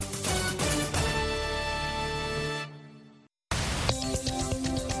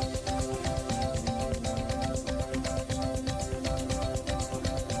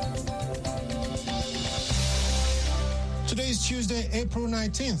Today is Tuesday, April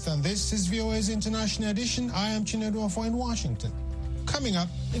 19th, and this is VOA's International Edition. I am Chinedu Afo in Washington. Coming up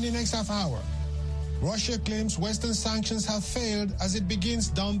in the next half hour, Russia claims Western sanctions have failed as it begins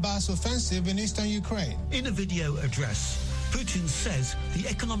Donbass offensive in eastern Ukraine. In a video address, Putin says the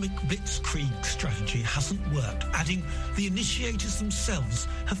economic blitzkrieg strategy hasn't worked, adding the initiators themselves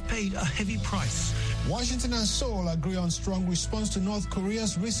have paid a heavy price. Washington and Seoul agree on strong response to North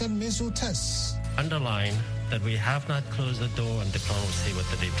Korea's recent missile tests. Underline that we have not closed the door on diplomacy with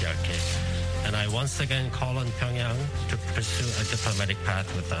the DPRK. And I once again call on Pyongyang to pursue a diplomatic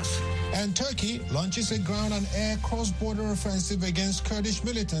path with us. And Turkey launches a ground and air cross-border offensive against Kurdish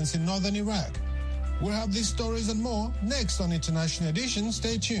militants in northern Iraq. We'll have these stories and more next on International Edition.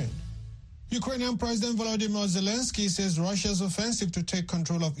 Stay tuned. Ukrainian President Volodymyr Zelensky says Russia's offensive to take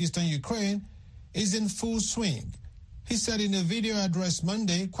control of eastern Ukraine is in full swing. He said in a video address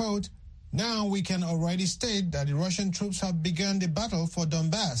Monday, quote, "Now we can already state that the Russian troops have begun the battle for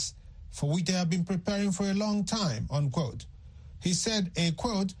Donbass, for which they have been preparing for a long time," unquote. He said a,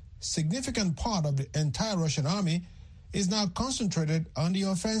 quote, "significant part of the entire Russian army is now concentrated on the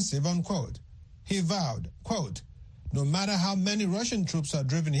offensive," unquote. He vowed, quote, "No matter how many Russian troops are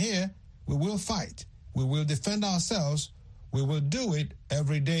driven here, we will fight. We will defend ourselves. We will do it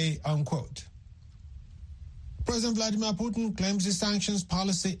every day," unquote. President Vladimir Putin claims the sanctions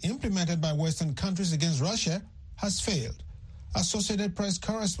policy implemented by Western countries against Russia has failed. Associated Press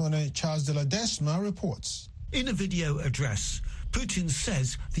correspondent Charles de la Desma reports. In a video address, Putin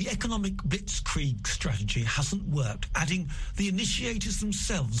says the economic blitzkrieg strategy hasn't worked, adding the initiators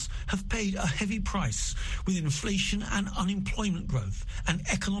themselves have paid a heavy price, with inflation and unemployment growth and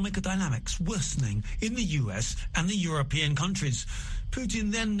economic dynamics worsening in the US and the European countries.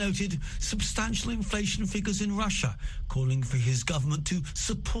 Putin then noted substantial inflation figures in Russia, calling for his government to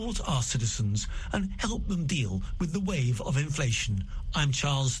support our citizens and help them deal with the wave of inflation. I'm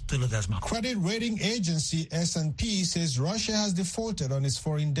Charles de la Desma. Credit rating agency S&P says Russia has defaulted on its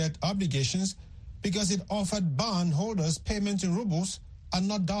foreign debt obligations because it offered bond holders payment in rubles and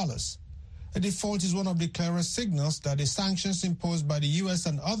not dollars. A default is one of the clearest signals that the sanctions imposed by the US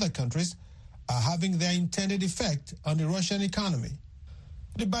and other countries are having their intended effect on the Russian economy.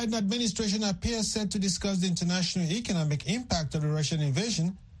 The Biden administration appears set to discuss the international economic impact of the Russian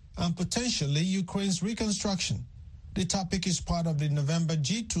invasion and potentially Ukraine's reconstruction. The topic is part of the November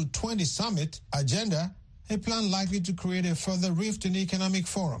G20 summit agenda, a plan likely to create a further rift in the economic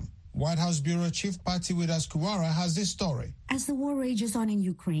forum. White House Bureau Chief Patty Widaskewara has this story. As the war rages on in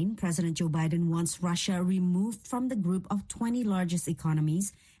Ukraine, President Joe Biden wants Russia removed from the group of 20 largest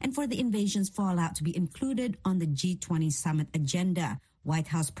economies and for the invasion's fallout to be included on the G20 summit agenda. White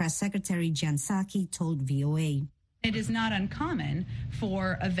House Press Secretary Jen Psaki told VOA. It is not uncommon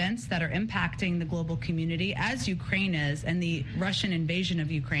for events that are impacting the global community, as Ukraine is, and the Russian invasion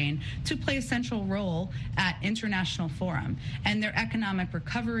of Ukraine, to play a central role at international forum. And their economic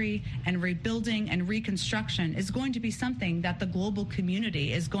recovery and rebuilding and reconstruction is going to be something that the global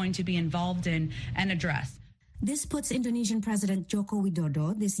community is going to be involved in and address. This puts Indonesian President Joko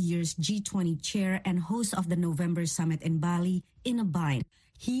Widodo, this year's G20 chair and host of the November summit in Bali, in a bind.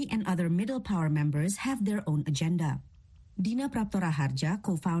 He and other middle power members have their own agenda. Dina Praptoraharja,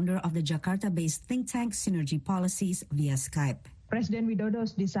 co-founder of the Jakarta-based think tank Synergy Policies, via Skype. President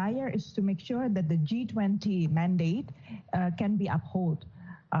Widodo's desire is to make sure that the G20 mandate can be upheld.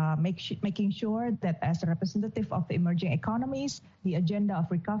 Making sure that as a representative of the emerging economies, the agenda of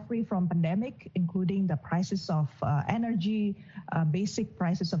recovery from pandemic, including the prices of energy, basic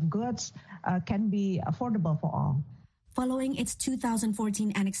prices of goods, can be affordable for all. Following its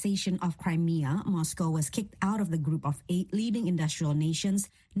 2014 annexation of Crimea, Moscow was kicked out of the group of 8 leading industrial nations,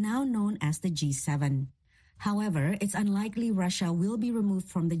 now known as the G7. However, it's unlikely Russia will be removed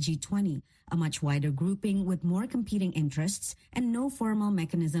from the G20, a much wider grouping with more competing interests and no formal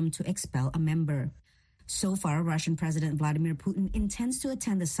mechanism to expel a member. So far, Russian President Vladimir Putin intends to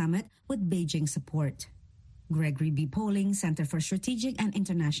attend the summit with Beijing support. Gregory B. Poling, Center for Strategic and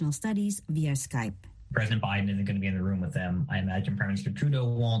International Studies, via Skype. President Biden isn't going to be in the room with them. I imagine Prime Minister Trudeau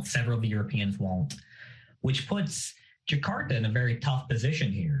won't. Several of the Europeans won't, which puts Jakarta in a very tough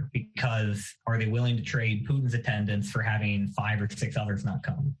position here, because are they willing to trade Putin's attendance for having 5 or 6 others not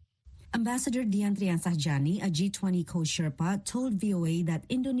come? Ambassador Diantrian Sahjani, a G20 co-Sherpa, told VOA that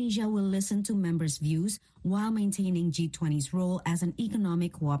Indonesia will listen to members' views while maintaining G20's role as an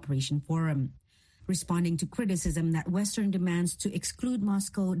economic cooperation forum. Responding to criticism that Western demands to exclude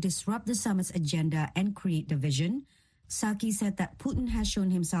Moscow disrupt the summit's agenda and create division, Psaki said that Putin has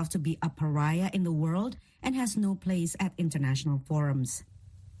shown himself to be a pariah in the world and has no place at international forums.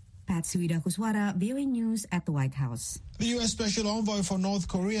 Patsy Widakuswara, VOA News at the White House. The U.S. Special Envoy for North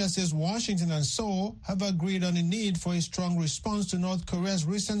Korea says Washington and Seoul have agreed on the need for a strong response to North Korea's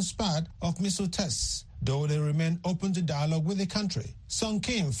recent spat of missile tests, though they remain open to dialogue with the country. Sung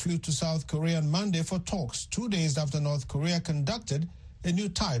Kim flew to South Korea on Monday for talks 2 days after North Korea conducted a new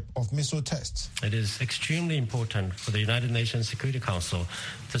type of missile test. It is extremely important for the United Nations Security Council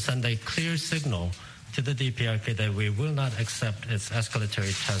to send a clear signal to the DPRK that we will not accept its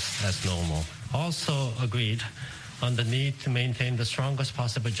escalatory tests as normal. Also agreed on the need to maintain the strongest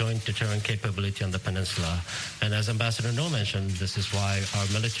possible joint deterrent capability on the peninsula. And as Ambassador No mentioned, this is why our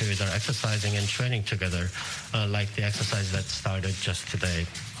militaries are exercising and training together, like the exercise that started just today.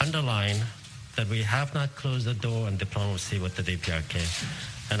 Underline that we have not closed the door on diplomacy with the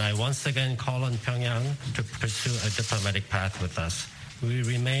DPRK. And I once again call on Pyongyang to pursue a diplomatic path with us. We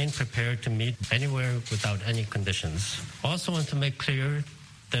remain prepared to meet anywhere without any conditions. Also want to make clear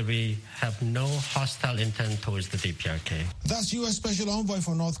that we have no hostile intent towards the DPRK. That's U.S. Special Envoy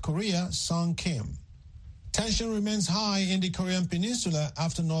for North Korea, Sung Kim. Tension remains high in the Korean Peninsula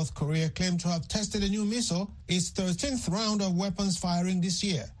after North Korea claimed to have tested a new missile, its 13th round of weapons firing this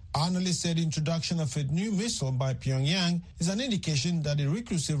year. Analysts said the introduction of a new missile by Pyongyang is an indication that the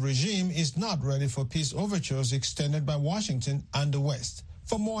reclusive regime is not ready for peace overtures extended by Washington and the West.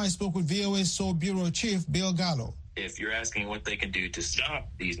 For more, I spoke with VOA Seoul Bureau Chief Bill Gallo. If you're asking what they can do to stop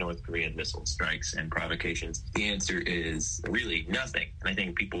these North Korean missile strikes and provocations, the answer is really nothing. And I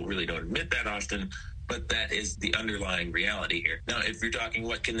think people really don't admit that often, but that is the underlying reality here. Now, if you're talking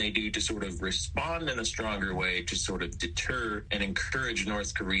what can they do to sort of respond in a stronger way to sort of deter and encourage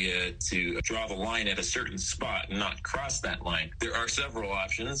North Korea to draw the line at a certain spot and not cross that line, there are several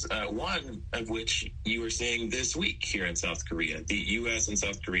options, one of which you are seeing this week here in South Korea. The U.S. and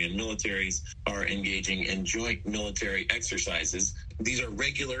South Korean militaries are engaging in joint military exercises. These are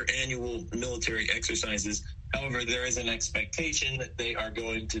regular annual military exercises. However, there is an expectation that they are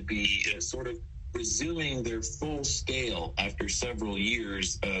going to be sort of resuming their full scale after several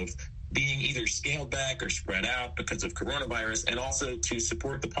years of being either scaled back or spread out because of coronavirus, and also to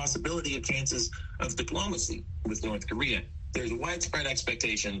support the possibility of chances of diplomacy with North Korea. There's a widespread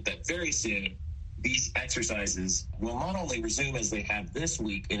expectation that very soon these exercises will not only resume as they have this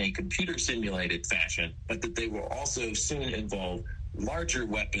week in a computer simulated fashion, but that they will also soon involve larger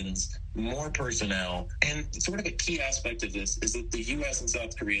weapons, more personnel, and sort of a key aspect of this is that the U.S. and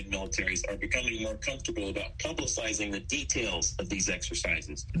South Korean militaries are becoming more comfortable about publicizing the details of these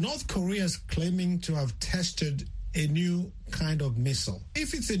exercises. North Korea is claiming to have tested a new kind of missile.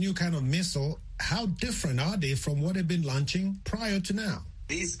 If it's a new kind of missile, how different are they from what they've been launching prior to now?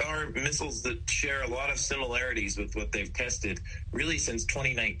 These are missiles that share a lot of similarities with what they've tested really since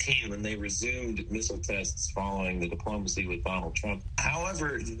 2019 when they resumed missile tests following the diplomacy with Donald Trump.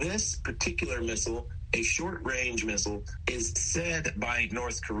 However, this particular missile, a short-range missile, is said by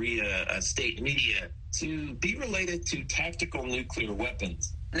North Korea state media to be related to tactical nuclear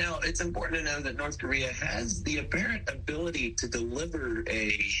weapons. Now, it's important to know that North Korea has the apparent ability to deliver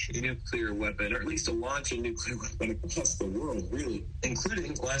a nuclear weapon, or at least to launch a nuclear weapon across the world, really,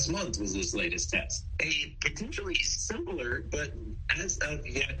 including last month was this latest test. A potentially simpler, but as of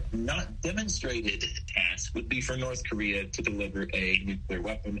yet not demonstrated task would be for North Korea to deliver a nuclear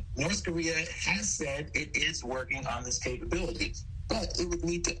weapon. North Korea has said it is working on this capability. But it would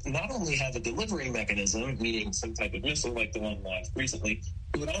need to not only have a delivery mechanism, meaning some type of missile like the one launched recently,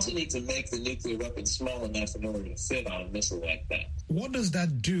 it would also need to make the nuclear weapon small enough in order to fit on a missile like that. What does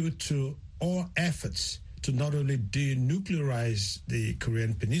that do to our efforts to not only denuclearize the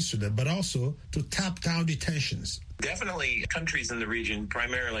Korean Peninsula, but also to tap down the tensions? Definitely countries in the region,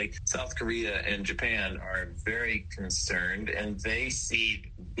 primarily South Korea and Japan, are very concerned, and they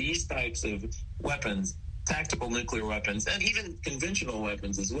see these types of weapons, tactical nuclear weapons, and even conventional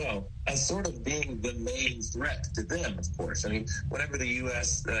weapons as well, as sort of being the main threat to them, of course. I mean, whenever the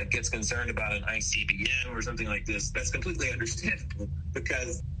U.S. Gets concerned about an ICBM or something like this, that's completely understandable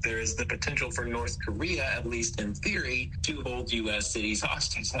because there is the potential for North Korea, at least in theory, to hold U.S. cities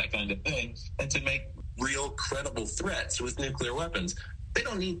hostage, that kind of thing, and to make real credible threats with nuclear weapons. They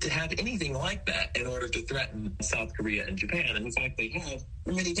don't need to have anything like that in order to threaten South Korea and Japan. And in fact, they have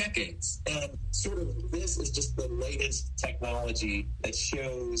for many decades. And sort of this is just the latest technology that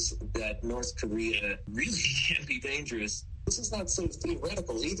shows that North Korea really can be dangerous. This is not so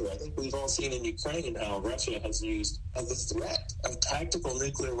theoretical either. I think we've all seen in Ukraine how Russia has used the threat of tactical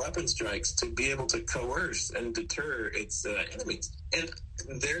nuclear weapon strikes to be able to coerce and deter its enemies. And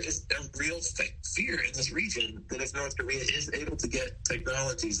there is a real fear in this region that if North Korea is able to get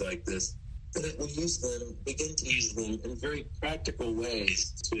technologies like this, that it will begin to use them in very practical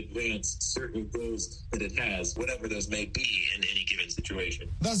ways to advance certain goals that it has, whatever those may be in any given situation.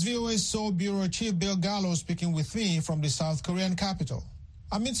 That's VOA Seoul Bureau Chief Bill Gallo speaking with me from the South Korean capital.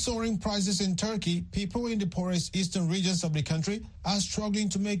 Amid soaring prices in Turkey, people in the poorest eastern regions of the country are struggling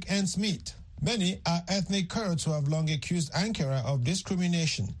to make ends meet. Many are ethnic Kurds who have long accused Ankara of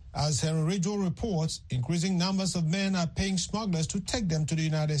discrimination. As Henry Ridgwell reports, increasing numbers of men are paying smugglers to take them to the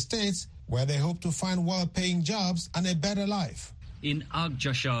United States, where they hope to find well-paying jobs and a better life. In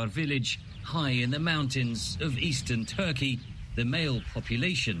Agcashar village, high in the mountains of eastern Turkey, the male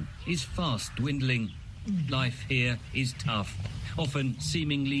population is fast dwindling. Life here is tough, often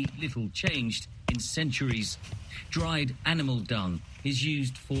seemingly little changed in centuries. Dried animal dung is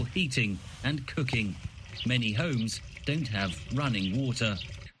used for heating and cooking. Many homes don't have running water.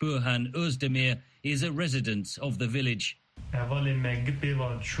 Burhan Özdemir is a resident of the village.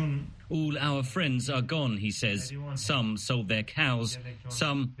 All our friends are gone, he says. Some sold their cows,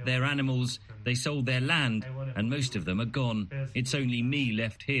 some their animals, they sold their land, and most of them are gone. It's only me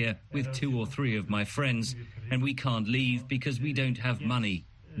left here with 2 or 3 of my friends, and we can't leave because we don't have money.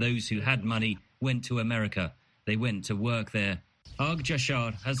 Those who had money went to America. They went to work there.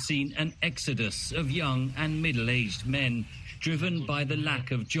 Agcashar has seen an exodus of young and middle-aged men, driven by the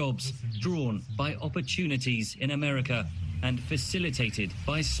lack of jobs, drawn by opportunities in America, and facilitated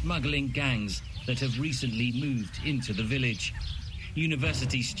by smuggling gangs that have recently moved into the village.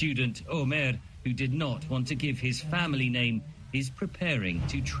 University student Omer, who did not want to give his family name, is preparing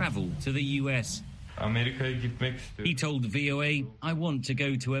to travel to the US. He told VOA, "I want to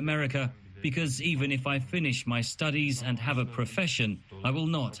go to America because even if I finish my studies and have a profession, I will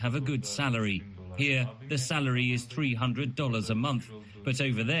not have a good salary. Here, the salary is $300 a month, but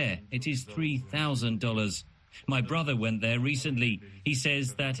over there, it is $3,000. My brother went there recently. He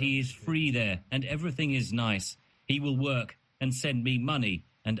says that he is free there and everything is nice. He will work and send me money,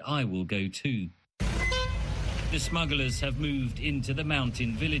 and I will go too." The smugglers have moved into the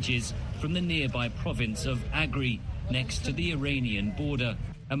mountain villages from the nearby province of Agri, next to the Iranian border,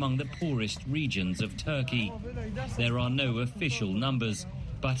 among the poorest regions of Turkey. There are no official numbers,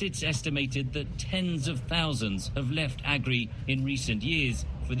 but it's estimated that tens of thousands have left Agri in recent years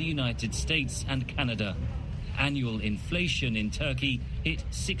for the United States and Canada. Annual inflation in Turkey hit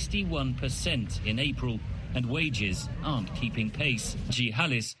 61% in April, and wages aren't keeping pace.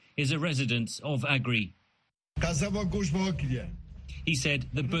 Jihalis is a resident of Agri. He said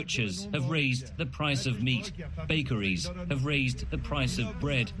the butchers have raised the price of meat, bakeries have raised the price of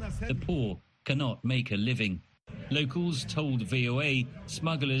bread. The poor cannot make a living. Locals told VOA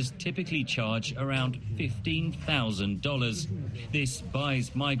smugglers typically charge around $15,000. This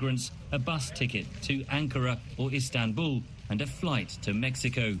buys migrants a bus ticket to Ankara or Istanbul and a flight to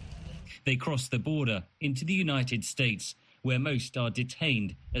Mexico. They cross the border into the United States, where most are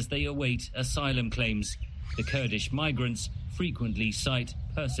detained as they await asylum claims. The Kurdish migrants frequently cite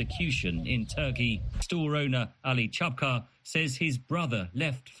persecution in Turkey. Store owner Ali Chapkar says his brother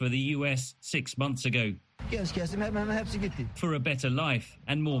left for the US 6 months ago. For a better life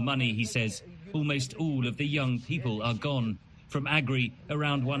and more money, he says. Almost all of the young people are gone. From Agri,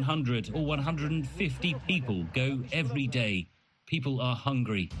 around 100 or 150 people go every day. People are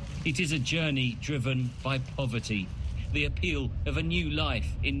hungry. It is a journey driven by poverty. The appeal of a new life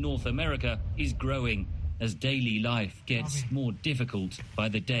in North America is growing as daily life gets more difficult by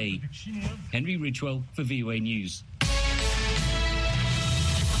the day. Henry Ridgwell for VOA News.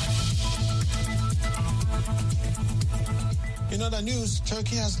 In other news,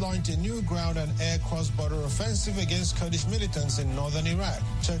 Turkey has launched a new ground and air cross-border offensive against Kurdish militants in northern Iraq.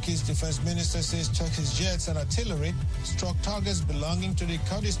 Turkey's defense minister says Turkish jets and artillery struck targets belonging to the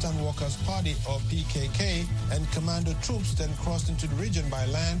Kurdistan Workers' Party, or PKK, and commando troops then crossed into the region by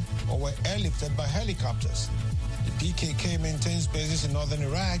land or were airlifted by helicopters. The PKK maintains bases in northern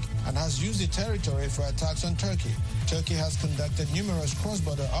Iraq and has used the territory for attacks on Turkey. Turkey has conducted numerous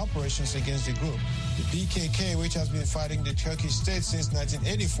cross-border operations against the group. The PKK, which has been fighting the Turkish state since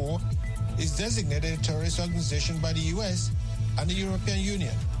 1984, is designated a terrorist organization by the US and the European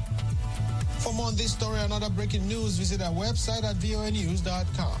Union. For more on this story and other breaking news, visit our website at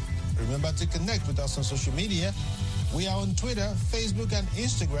voanews.com. Remember to connect with us on social media. We are on Twitter, Facebook, and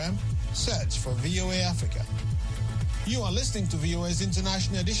Instagram. Search for VOA Africa. You are listening to VOA's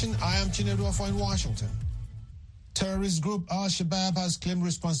International Edition. I am Chinedu Afo in Washington. Terrorist group Al-Shabaab has claimed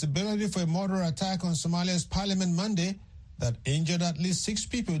responsibility for a murder attack on Somalia's parliament Monday that injured at least 6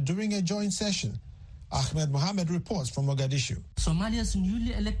 people during a joint session. Ahmed Mohammed reports from Mogadishu. Somalia's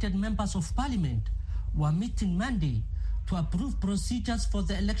newly elected members of parliament were meeting Monday to approve procedures for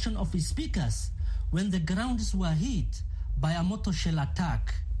the election of its speakers when the grounds were hit by a mortar shell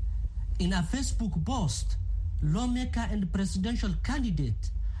attack. In a Facebook post, lawmaker and presidential candidate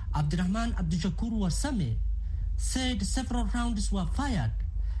Abdurrahman Abdushakur Warsame said several rounds were fired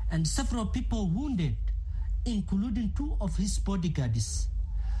and several people wounded, including 2 of his bodyguards.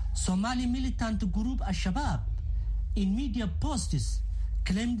 Somali militant group Al-Shabaab, in media posts,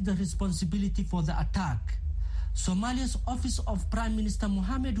 claimed the responsibility for the attack. Somalia's Office of Prime Minister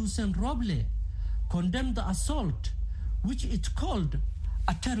Mohamed Hussein Roble condemned the assault, which it called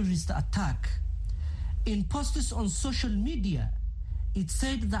a terrorist attack. In posts on social media, it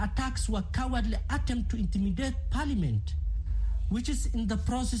said the attacks were cowardly attempt to intimidate parliament, which is in the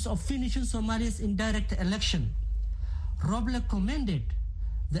process of finishing Somalia's indirect election. Roble commended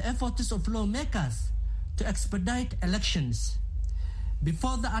the efforts of lawmakers to expedite elections.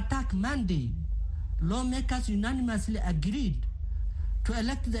 Before the attack Monday, lawmakers unanimously agreed to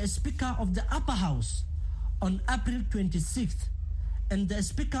elect the Speaker of the Upper House on April 26th and the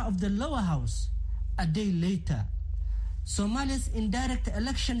Speaker of the Lower House a day later. Somalia's indirect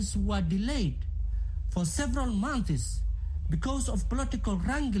elections were delayed for several months because of political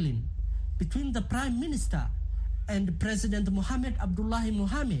wrangling between the Prime Minister and President Mohamed Abdullahi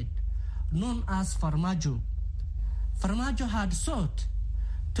Mohamed, known as Farmajo. Farmajo had sought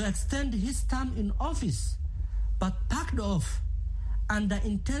to extend his term in office, but backed off under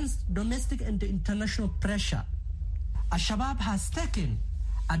intense domestic and international pressure. Al-Shabaab has taken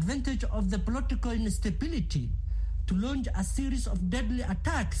advantage of the political instability to launch a series of deadly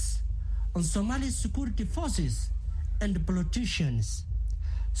attacks on Somalia's security forces and politicians.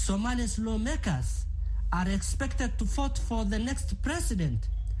 Somalia's lawmakers are expected to vote for the next president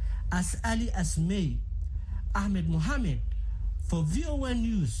as early as May. Ahmed Mohamed for VOA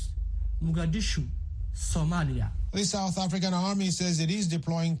News, Mogadishu, Somalia. The South African Army says it is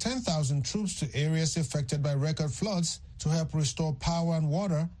deploying 10,000 troops to areas affected by record floods to help restore power and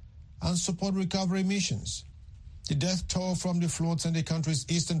water and support recovery missions. The death toll from the floods in the country's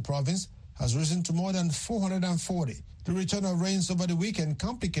eastern province has risen to more than 440. The return of rains over the weekend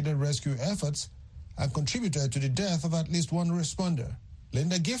complicated rescue efforts and contributed to the death of at least one responder.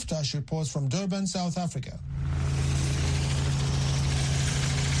 Linda Giftash reports from Durban, South Africa.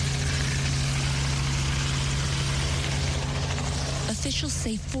 Officials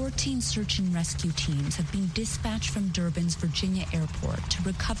say 14 search and rescue teams have been dispatched from Durban's Virginia airport to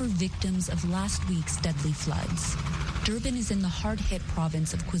recover victims of last week's deadly floods. Durban is in the hard-hit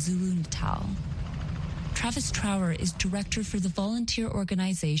province of KwaZulu-Natal. Travis Trower is director for the volunteer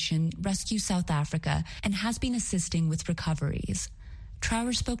organization Rescue South Africa and has been assisting with recoveries.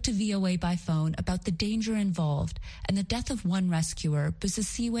 Trower spoke to VOA by phone about the danger involved and the death of one rescuer,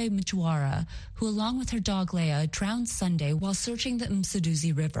 Busisiwe Mjwara, who along with her dog Leia drowned Sunday while searching the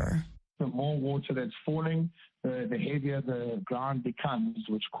Msuduzi River. The more water that's falling, the heavier the ground becomes,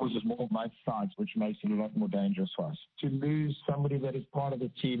 which causes more mudslides, which makes it a lot more dangerous for us. To lose somebody that is part of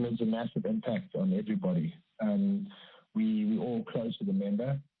the team is a massive impact on everybody. We all close to the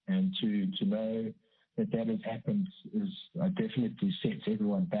member, and to know that has happened is definitely sets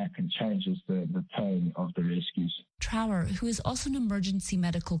everyone back and changes the tone of the rescues. Trower, who is also an emergency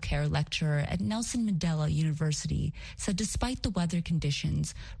medical care lecturer at Nelson Mandela University, said despite the weather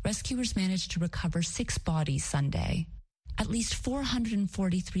conditions, rescuers managed to recover 6 bodies Sunday. At least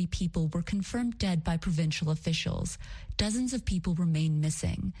 443 people were confirmed dead by provincial officials. Dozens of people remain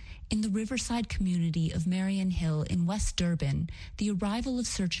missing. In the riverside community of Marion Hill in West Durban, the arrival of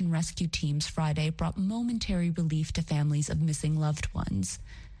search and rescue teams Friday brought momentary relief to families of missing loved ones.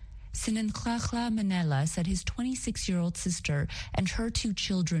 Sinentlachla Manela said his 26-year-old sister and her 2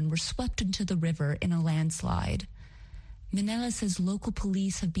 children were swept into the river in a landslide. Manela says local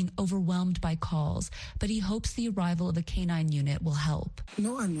police have been overwhelmed by calls, but he hopes the arrival of a canine unit will help.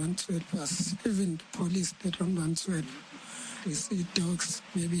 No one wants to help us. Even the police, they don't want to help. We see dogs,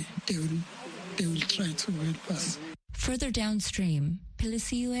 maybe they will try to help us. Further downstream,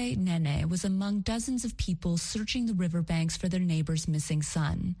 Pilisiwe Nene was among dozens of people searching the riverbanks for their neighbor's missing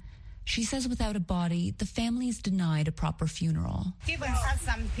son. She says without a body, the family is denied a proper funeral. Give us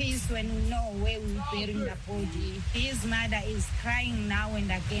some peace when we know where we're burying the body. His mother is crying now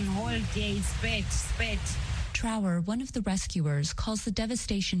and again, whole day, spit. Trower, one of the rescuers, calls the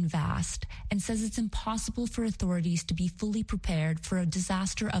devastation vast and says it's impossible for authorities to be fully prepared for a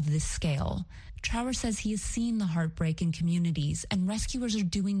disaster of this scale. Trower says he has seen the heartbreak in communities and rescuers are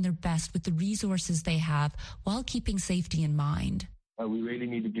doing their best with the resources they have while keeping safety in mind. We really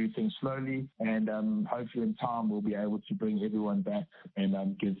need to do things slowly, and hopefully in time we'll be able to bring everyone back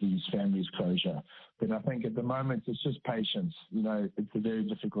and give these families closure. But I think at the moment it's just patience. It's a very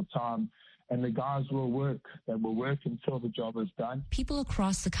difficult time, and the guys will work. They will work until the job is done. People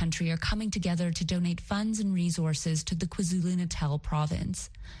across the country are coming together to donate funds and resources to the KwaZulu-Natal province.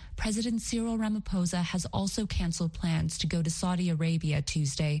 President Cyril Ramaphosa has also canceled plans to go to Saudi Arabia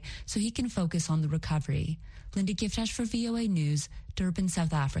Tuesday so he can focus on the recovery. Linda Giftash for VOA News, Durban,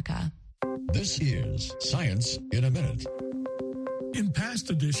 South Africa. This is Science in a Minute. In past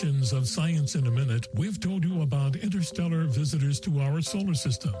editions of Science in a Minute, we've told you about interstellar visitors to our solar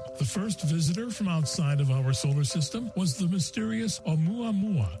system. The first visitor from outside of our solar system was the mysterious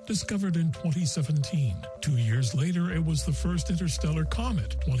Oumuamua, discovered in 2017. 2 years later, it was the first interstellar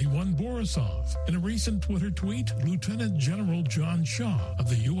comet, 21 Borisov. In a recent Twitter tweet, Lieutenant General John Shaw of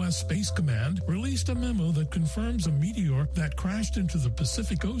the U.S. Space Command released a memo that confirms a meteor that crashed into the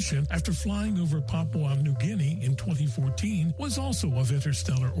Pacific Ocean after flying over Papua New Guinea in 2014 was also of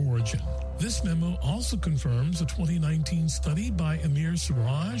interstellar origin. This memo also confirms a 2019 study by Amir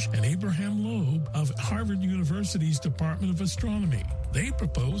Siraj and Abraham Loeb of Harvard University's Department of Astronomy. They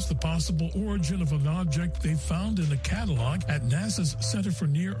propose the possible origin of an object they found in a catalog at NASA's Center for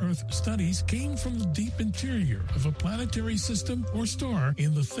Near-Earth Studies came from the deep interior of a planetary system or star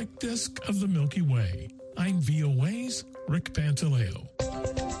in the thick disk of the Milky Way. I'm VOA's Rick Pantaleo.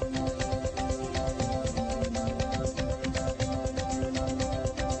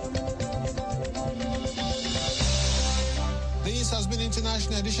 This has been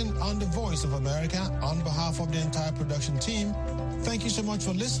International Edition on The Voice of America. On behalf of the entire production team, thank you so much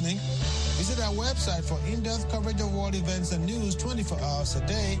for listening. Visit our website for in-depth coverage of world events and news 24 hours a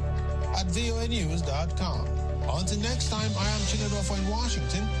day at voanews.com. Until next time, I am Chinedofa in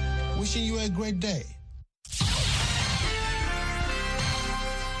Washington, wishing you a great day.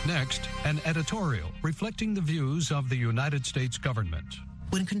 Next, an editorial reflecting the views of the United States government.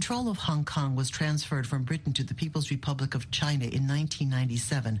 When control of Hong Kong was transferred from Britain to the People's Republic of China in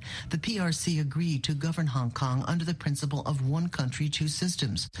 1997, the PRC agreed to govern Hong Kong under the principle of one country, two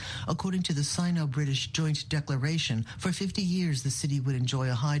systems. According to the Sino-British Joint Declaration, for 50 years the city would enjoy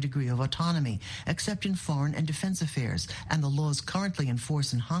a high degree of autonomy, except in foreign and defense affairs, and the laws currently in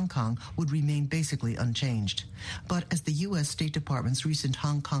force in Hong Kong would remain basically unchanged. But as the U.S. State Department's recent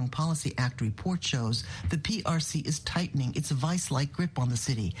Hong Kong Policy Act report shows, the PRC is tightening its vice-like grip on the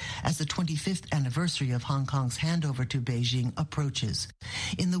city as the 25th anniversary of Hong Kong's handover to Beijing approaches.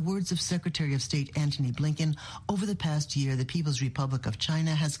 In the words of Secretary of State Antony Blinken, over the past year, the People's Republic of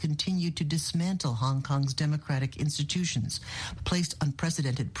China has continued to dismantle Hong Kong's democratic institutions, placed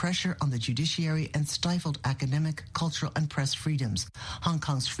unprecedented pressure on the judiciary, and stifled academic, cultural, and press freedoms. Hong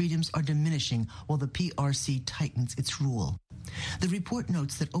Kong's freedoms are diminishing while the PRC tightens its rule. The report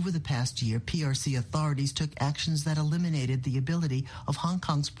notes that over the past year, PRC authorities took actions that eliminated the ability of Hong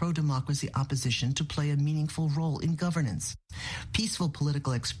Kong's pro-democracy opposition to play a meaningful role in governance. Peaceful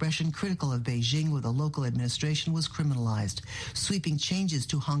political expression critical of Beijing with a local administration was criminalized. Sweeping changes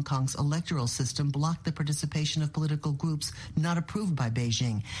to Hong Kong's electoral system blocked the participation of political groups not approved by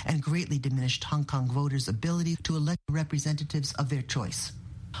Beijing and greatly diminished Hong Kong voters' ability to elect representatives of their choice.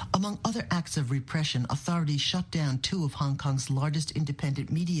 Among other acts of repression, authorities shut down two of Hong Kong's largest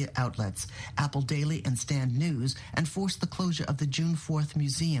independent media outlets, Apple Daily and Stand News, and forced the closure of the June 4th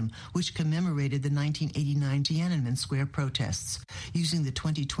Museum, which commemorated the 1989 Tiananmen Square protests. Using the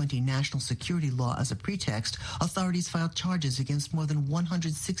 2020 national security law as a pretext, authorities filed charges against more than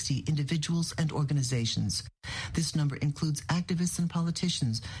 160 individuals and organizations. This number includes activists and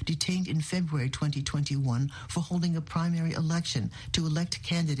politicians detained in February 2021 for holding a primary election to elect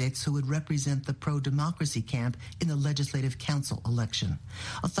candidates who would represent the pro-democracy camp in the Legislative Council election.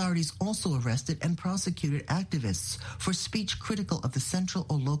 Authorities also arrested and prosecuted activists for speech critical of the central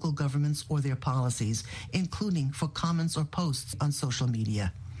or local governments or their policies, including for comments or posts on social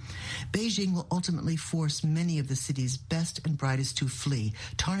media. Beijing will ultimately force many of the city's best and brightest to flee,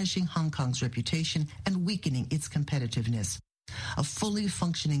 tarnishing Hong Kong's reputation and weakening its competitiveness. A fully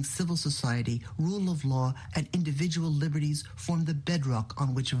functioning civil society, rule of law, and individual liberties form the bedrock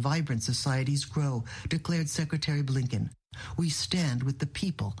on which vibrant societies grow, declared Secretary Blinken. We stand with the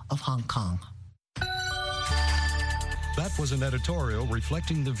people of Hong Kong. That was an editorial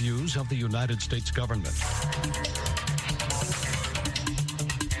reflecting the views of the United States government.